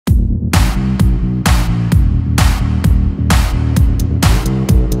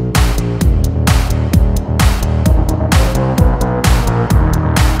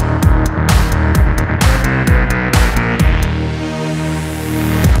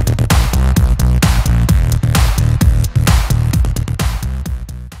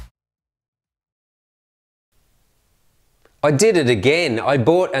I did it again. I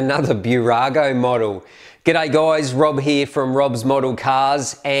bought another Bburago model. G'day guys, Rob here from Rob's Model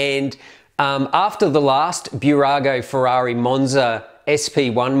Cars, and after the last Bburago Ferrari Monza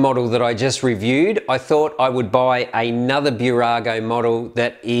SP1 model that I just reviewed, I thought I would buy another Bburago model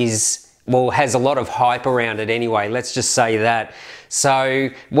that has a lot of hype around it anyway, let's just say that. So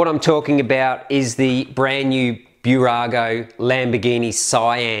what I'm talking about is the brand new Bburago Lamborghini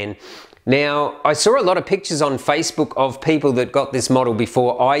SIAN. Now, I saw a lot of pictures on Facebook of people that got this model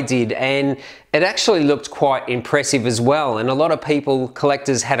before I did, and it actually looked quite impressive as well. And a lot of people,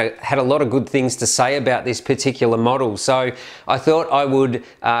 collectors, had a lot of good things to say about this particular model. So I thought I would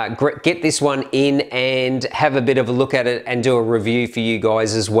get this one in and have a bit of a look at it and do a review for you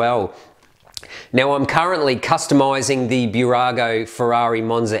guys as well. Now, I'm currently customizing the Bburago Ferrari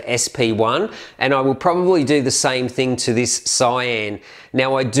Monza SP1, and I will probably do the same thing to this SIAN.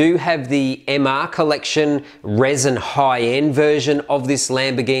 Now, I do have the MR Collection resin high-end version of this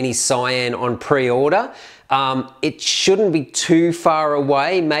Lamborghini SIAN on pre-order. It shouldn't be too far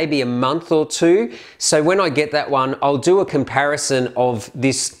away, maybe a month or two. So when I get that one, I'll do a comparison of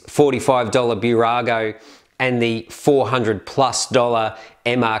this $45 Bburago and the $400+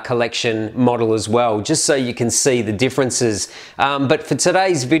 MR Collection model as well, just so you can see the differences. But for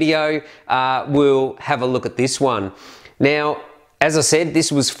today's video, we'll have a look at this one. Now, as I said,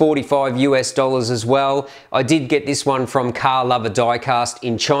 this was $45 US as well. I did get this one from Car Lover Diecast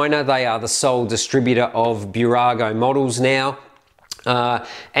in China. They are the sole distributor of Bburago models now.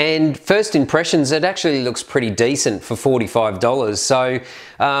 And first impressions, it actually looks pretty decent for $45. So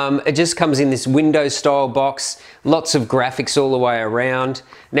it just comes in this window style box, lots of graphics all the way around.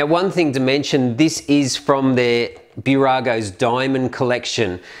 Now, one thing to mention, this is from their Bburago's Diamond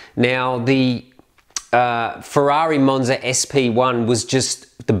Collection. Now, the Ferrari Monza SP1 was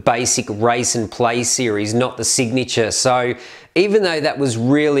just the basic race and play series, not the signature. So even though that was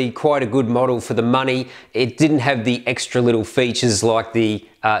really quite a good model for the money, it didn't have the extra little features like the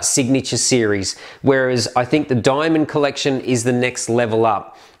signature series. Whereas I think the Diamond Collection is the next level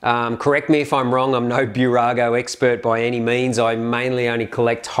up. Correct me if I'm wrong, I'm no Bburago expert by any means. I mainly only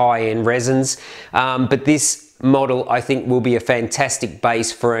collect high-end resins. But this model, I think, will be a fantastic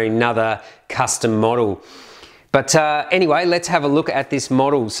base for another custom model. But anyway, let's have a look at this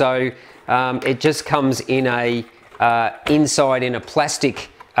model. So it just comes in a inside in a plastic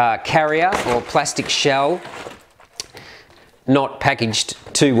carrier or plastic shell, not packaged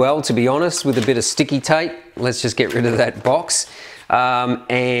too well, to be honest, with a bit of sticky tape. Let's just get rid of that box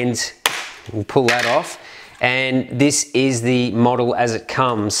and we'll pull that off. And this is the model as it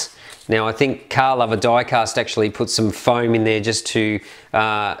comes. Now, I think Car Lover Diecast actually put some foam in there just to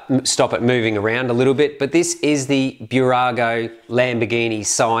stop it moving around a little bit. But this is the Bburago Lamborghini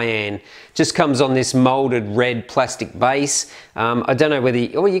SIAN. Just comes on this molded red plastic base. I don't know whether,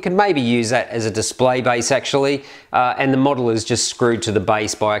 you can maybe use that as a display base actually. And the model is just screwed to the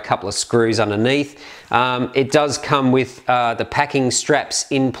base by a couple of screws underneath. It does come with the packing straps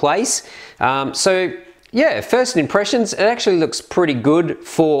in place. So yeah, first impressions, it actually looks pretty good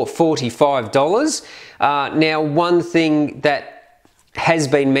for $45. Now, one thing that has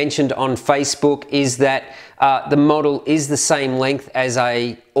been mentioned on Facebook is that the model is the same length as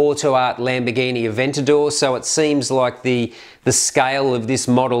a Auto Art Lamborghini Aventador, so it seems like the scale of this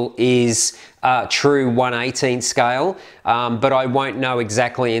model is true 1/18 scale, but I won't know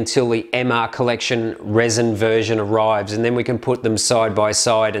exactly until the MR Collection resin version arrives, and then we can put them side by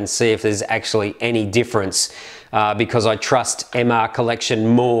side and see if there's actually any difference. Because I trust MR Collection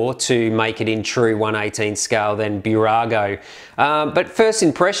more to make it in true 1/18 scale than Bburago. But first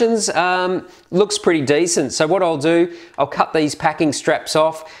impressions, looks pretty decent. So what I'll do, I'll cut these packing straps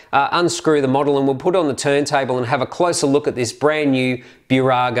off, unscrew the model, and we'll put it on the turntable and have a closer look at this brand new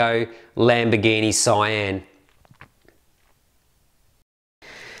Bburago Lamborghini SIAN.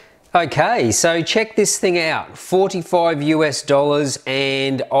 Okay, so check this thing out, $45 US,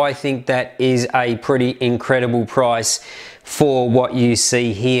 and I think that is a pretty incredible price for what you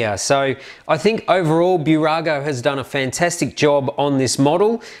see here. So I think overall Bburago has done a fantastic job on this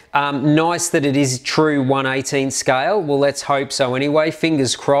model. Nice that it is true 1/18 scale. Well, let's hope so anyway,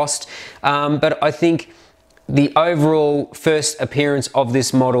 fingers crossed. But I think the overall first appearance of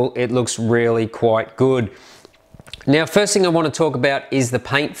this model, it looks really quite good. Now, first thing I want to talk about is the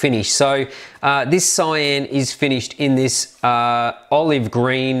paint finish. So this SIAN is finished in this olive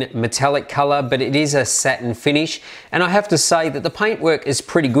green metallic color, but it is a satin finish. And I have to say that the paintwork is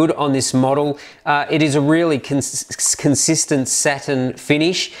pretty good on this model. It is a really consistent satin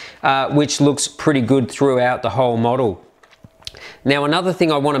finish, which looks pretty good throughout the whole model. Now, another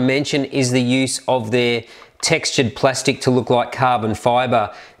thing I want to mention is the use of their textured plastic to look like carbon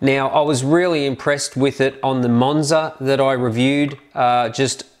fiber. Now, I was really impressed with it on the Monza that I reviewed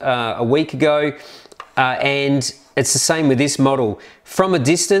just a week ago, and it's the same with this model. From a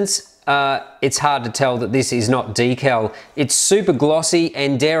distance, it's hard to tell that this is not decal. It's super glossy,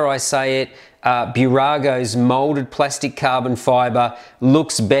 and dare I say it, Bburago's molded plastic carbon fiber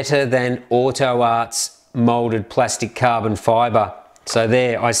looks better than Auto Art's molded plastic carbon fiber. So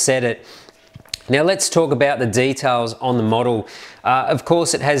there, I said it. Now let's talk about the details on the model. Of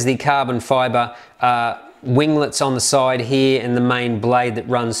course, it has the carbon fiber winglets on the side here and the main blade that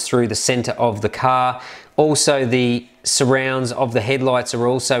runs through the center of the car. Also, the surrounds of the headlights are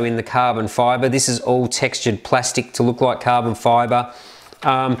also in the carbon fiber. This is all textured plastic to look like carbon fiber.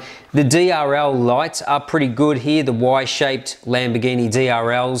 The DRL lights are pretty good here, the Y-shaped Lamborghini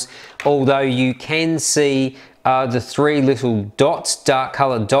DRLs, although you can see the three little dots, dark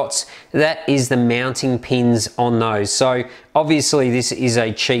colored dots, that is the mounting pins on those. So obviously this is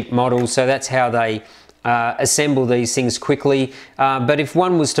a cheap model, so that's how they assemble these things quickly. But if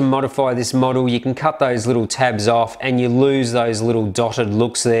one was to modify this model, you can cut those little tabs off and you lose those little dotted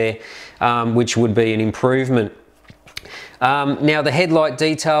looks there, which would be an improvement. Now the headlight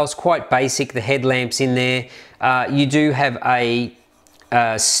details, quite basic, the headlamps in there. You do have a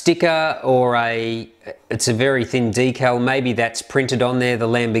sticker or it's a very thin decal, maybe that's printed on there, the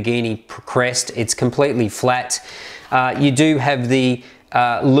Lamborghini crest. It's completely flat. You do have the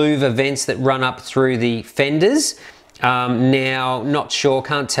louver vents that run up through the fenders. Now, not sure,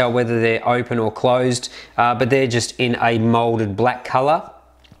 can't tell whether they're open or closed, but they're just in a molded black color.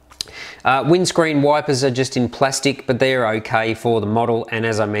 Windscreen wipers are just in plastic, but they're okay for the model, and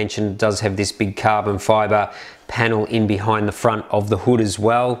as I mentioned, it does have this big carbon fiber panel in behind the front of the hood as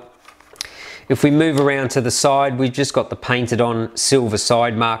well. If we move around to the side, we've just got the painted on silver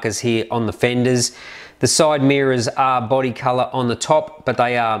side markers here on the fenders. The side mirrors are body color on the top, but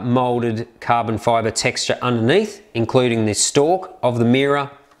they are molded carbon fiber texture underneath, including the stalk of the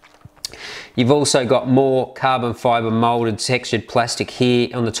mirror. You've also got more carbon fiber molded textured plastic here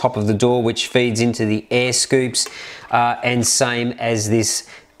on the top of the door, which feeds into the air scoops, and same as this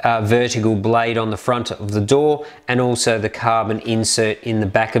vertical blade on the front of the door, and also the carbon insert in the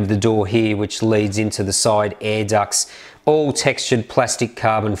back of the door here, which leads into the side air ducts, all textured plastic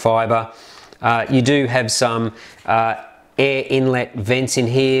carbon fiber. You do have some air inlet vents in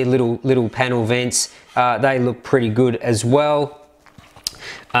here, little panel vents. They look pretty good as well.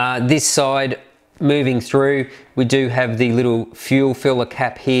 This side, moving through, we do have the little fuel filler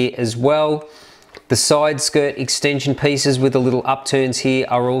cap here as well. The side skirt extension pieces with the little upturns here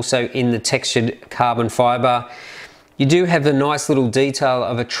are also in the textured carbon fiber. You do have the nice little detail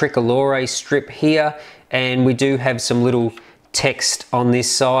of a tricolore strip here, and we do have some little text on this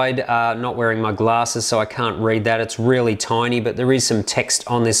side. Not wearing my glasses, so I can't read that. It's really tiny, but there is some text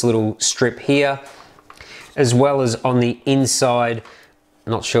on this little strip here, as well as on the inside.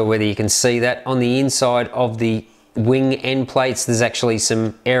 Not sure whether you can see that. On the inside of the wing end plates, there's actually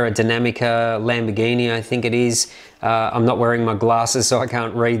some Aerodynamica Lamborghini, I think it is. I'm not wearing my glasses, so I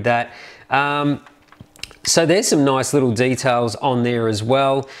can't read that. So there's some nice little details on there as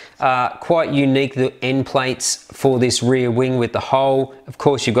well. Quite unique, the end plates for this rear wing with the hole. Of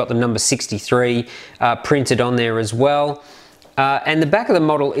course, you've got the number 63 printed on there as well. And the back of the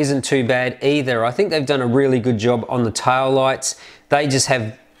model isn't too bad either. I think they've done a really good job on the tail lights. They just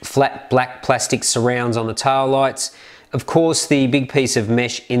have flat black plastic surrounds on the tail lights. Of course, the big piece of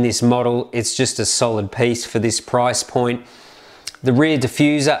mesh in this model, it's just a solid piece for this price point. The rear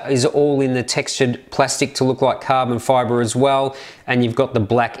diffuser is all in the textured plastic to look like carbon fiber as well, and you've got the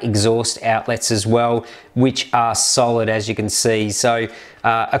black exhaust outlets as well, which are solid, as you can see. So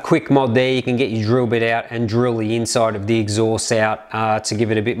a quick mod there, you can get your drill bit out and drill the inside of the exhaust out to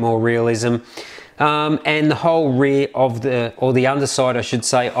give it a bit more realism. And the whole rear of the underside, I should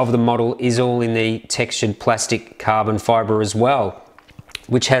say, of the model is all in the textured plastic carbon fiber as well,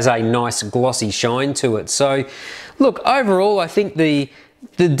 which has a nice glossy shine to it. So look, overall, I think the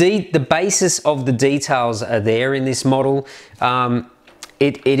basis of the details are there in this model.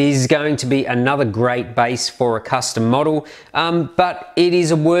 It is going to be another great base for a custom model, but it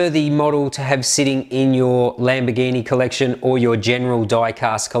is a worthy model to have sitting in your Lamborghini collection or your general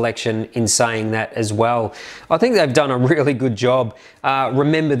die-cast collection, in saying that as well. I think they've done a really good job.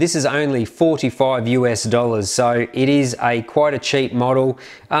 Remember, this is only $45 US, so it is quite a cheap model,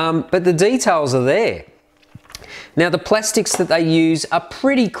 but the details are there. Now, the plastics that they use are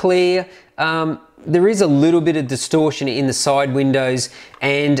pretty clear. there is a little bit of distortion in the side windows,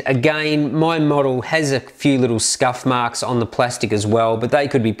 and again, my model has a few little scuff marks on the plastic as well, but they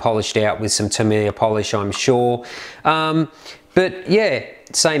could be polished out with some Tamiya polish, I'm sure. But yeah,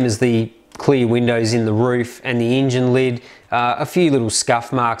 same as the clear windows in the roof and the engine lid, a few little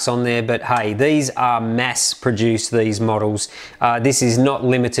scuff marks on there, but hey, these are mass produced, these models. This is not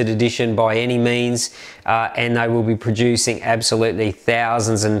limited edition by any means, and they will be producing absolutely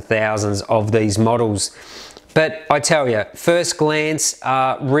thousands and thousands of these models. But I tell you, first glance,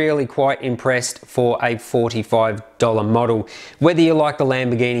 really quite impressed for a $45 model, whether you like the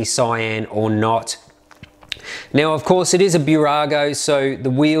Lamborghini SIAN or not. Now, of course, it is a Bburago, so the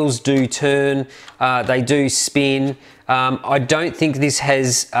wheels do turn, they do spin. I don't think this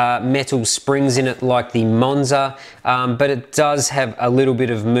has metal springs in it like the Monza, but it does have a little bit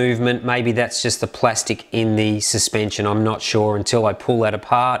of movement. Maybe that's just the plastic in the suspension. I'm not sure until I pull that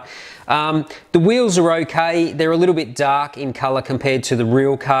apart. The wheels are okay. They're a little bit dark in color compared to the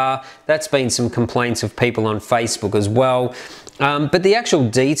real car. That's been some complaints of people on Facebook as well. But the actual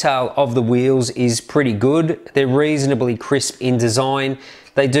detail of the wheels is pretty good. They're reasonably crisp in design.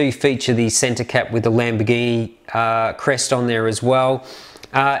 They do feature the center cap with the Lamborghini crest on there as well.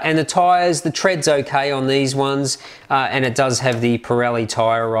 And the tyres, the tread's okay on these ones, and it does have the Pirelli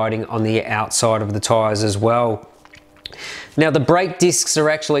tyre riding on the outside of the tyres as well. Now, the brake discs are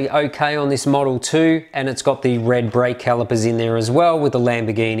actually okay on this model too, and it's got the red brake calipers in there as well with the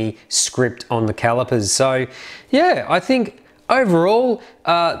Lamborghini script on the calipers. So yeah, I think overall,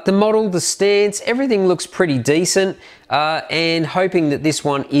 the model, the stance, everything looks pretty decent, and hoping that this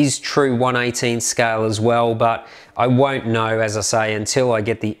one is true 1/18 scale as well, but I won't know, as I say, until I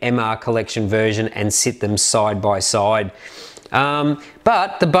get the MR collection version and sit them side by side.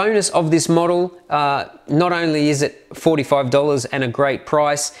 But the bonus of this model, not only is it $45 and a great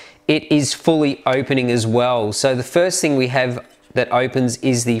price, it is fully opening as well. So the first thing we have that opens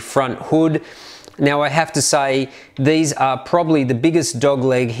is the front hood. Now, I have to say, these are probably the biggest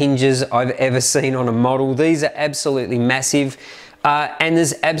dogleg hinges I've ever seen on a model. These are absolutely massive, and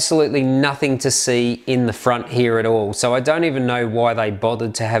there's absolutely nothing to see in the front here at all. So I don't even know why they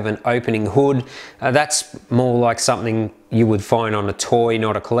bothered to have an opening hood. That's more like something you would find on a toy,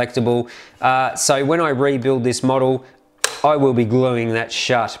 not a collectible. So when I rebuild this model, I will be gluing that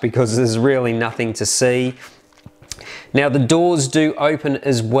shut because there's really nothing to see. Now, the doors do open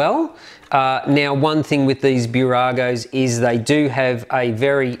as well. Now, one thing with these Buragos is they do have a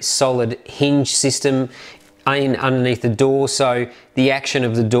very solid hinge system underneath the door, so the action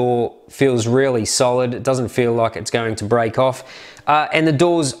of the door feels really solid. It doesn't feel like it's going to break off. And the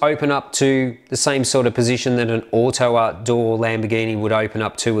doors open up to the same sort of position that an auto art door Lamborghini would open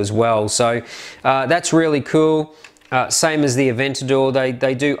up to as well. So that's really cool. Same as the Aventador,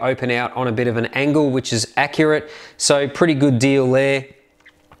 they do open out on a bit of an angle, which is accurate. So pretty good deal there.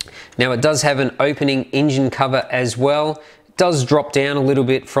 Now, it does have an opening engine cover as well. It does drop down a little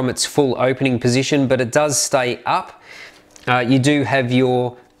bit from its full opening position, but it does stay up. You do have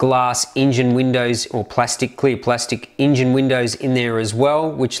your glass engine windows, or clear plastic engine windows in there as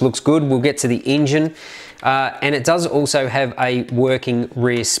well, which looks good. We'll get to the engine. And it does also have a working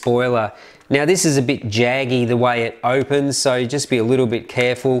rear spoiler. Now, this is a bit jaggy the way it opens, so just be a little bit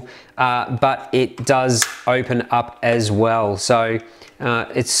careful, but it does open up as well. So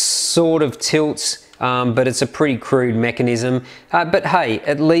it sort of tilts, but it's a pretty crude mechanism. But hey,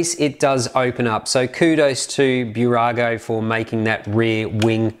 at least it does open up. So kudos to Bburago for making that rear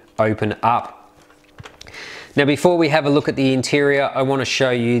wing open up. Now, before we have a look at the interior, I want to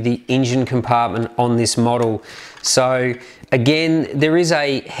show you the engine compartment on this model. So again, there is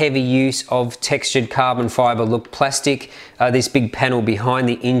a heavy use of textured carbon fiber look plastic. This big panel behind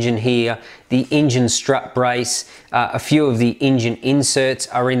the engine here, the engine strut brace, a few of the engine inserts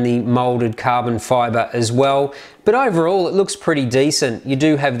are in the molded carbon fiber as well. But overall, it looks pretty decent. You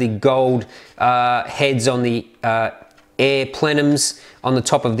do have the gold heads on the air plenums on the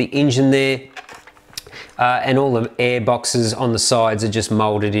top of the engine there. And all the air boxes on the sides are just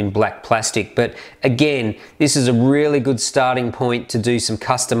molded in black plastic. But again, this is a really good starting point to do some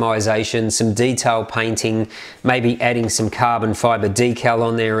customization, some detail painting, maybe adding some carbon fiber decal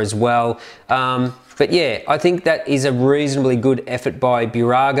on there as well. But yeah, I think that is a reasonably good effort by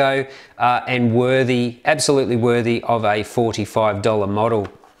Bburago, and worthy, absolutely worthy of a $45 model.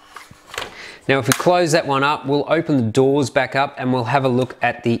 Now, if we close that one up, we'll open the doors back up and we'll have a look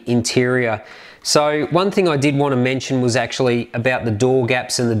at the interior. So one thing I did want to mention was actually about the door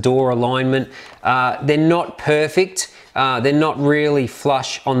gaps and the door alignment. They're not perfect. They're not really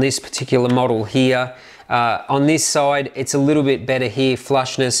flush on this particular model here. On this side, it's a little bit better here,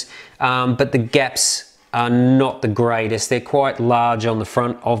 flushness, but the gaps are not the greatest. They're quite large on the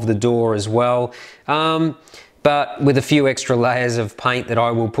front of the door as well. But with a few extra layers of paint that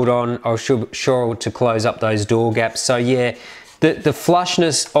I will put on, I'll sure to close up those door gaps. So yeah, the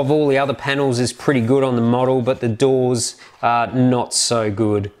flushness of all the other panels is pretty good on the model, but the doors are not so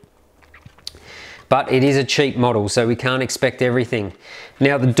good. But it is a cheap model, so we can't expect everything.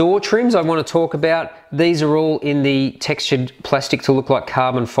 Now the door trims I want to talk about, these are all in the textured plastic to look like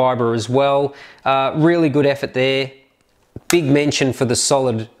carbon fiber as well. Really good effort there. Big mention for the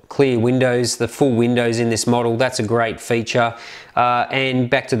solid clear windows, the full windows in this model. That's a great feature. And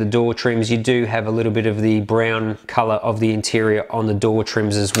back to the door trims, you do have a little bit of the brown color of the interior on the door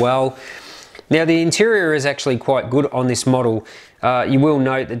trims as well. Now the interior is actually quite good on this model. You will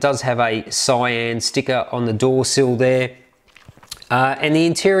note it does have a cyan sticker on the door sill there. And the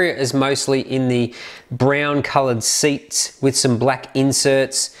interior is mostly in the brown coloured seats with some black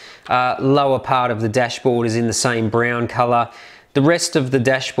inserts. Lower part of the dashboard is in the same brown colour. The rest of the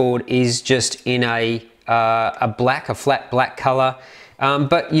dashboard is just in a flat black colour.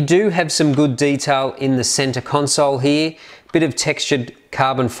 But you do have some good detail in the centre console here. Bit of textured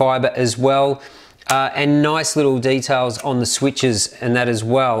carbon fibre as well. And nice little details on the switches and that as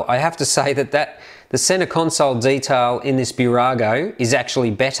well. I have to say that the center console detail in this Bburago is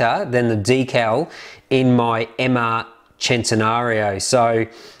actually better than the decal in my MR Centenario. So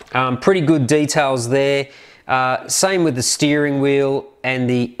pretty good details there. Same with the steering wheel, and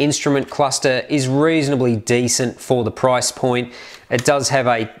the instrument cluster is reasonably decent for the price point. It does have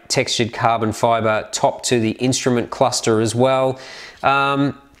a textured carbon fiber top to the instrument cluster as well.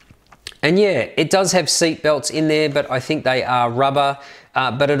 And yeah, it does have seat belts in there, but I think they are rubber.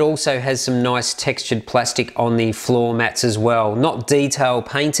 But it also has some nice textured plastic on the floor mats as well. Not detail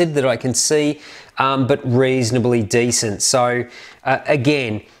painted that I can see, but reasonably decent. So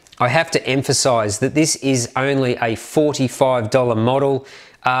again, I have to emphasize that this is only a $45 model.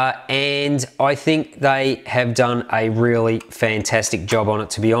 And I think they have done a really fantastic job on it,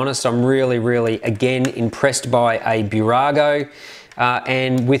 to be honest. I'm really, again, impressed by a Bburago.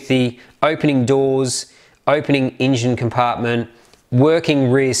 And with the opening doors, opening engine compartment,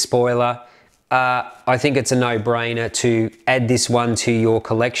 working rear spoiler, I think it's a no-brainer to add this one to your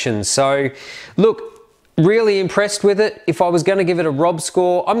collection. So look, really impressed with it. If I was going to give it a Rob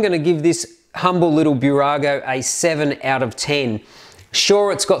score, I'm going to give this humble little Bburago a 7 out of 10.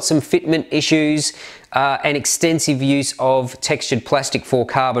 Sure, it's got some fitment issues and extensive use of textured plastic for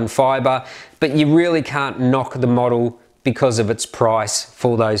carbon fiber, but you really can't knock the model because of its price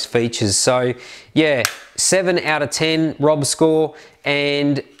for those features. So yeah, 7 out of 10 Rob score,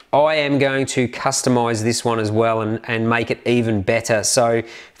 and I am going to customize this one as well and make it even better. So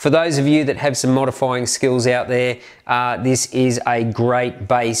for those of you that have some modifying skills out there, this is a great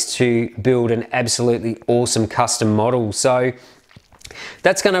base to build an absolutely awesome custom model. So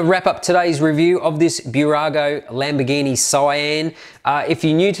that's going to wrap up today's review of this Bburago Lamborghini SIAN. If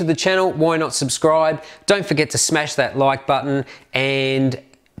you're new to the channel, why not subscribe? Don't forget to smash that like button, and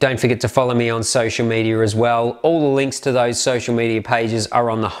don't forget to follow me on social media as well. All the links to those social media pages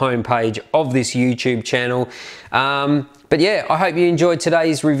are on the homepage of this YouTube channel. But yeah, I hope you enjoyed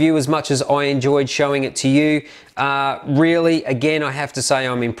today's review as much as I enjoyed showing it to you. Really, again, I have to say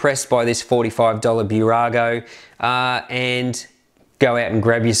I'm impressed by this $45 Bburago, and go out and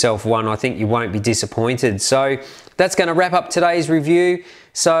grab yourself one. I think you won't be disappointed. So that's going to wrap up today's review.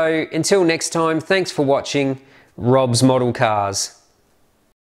 So until next time, thanks for watching Rob's Model Cars.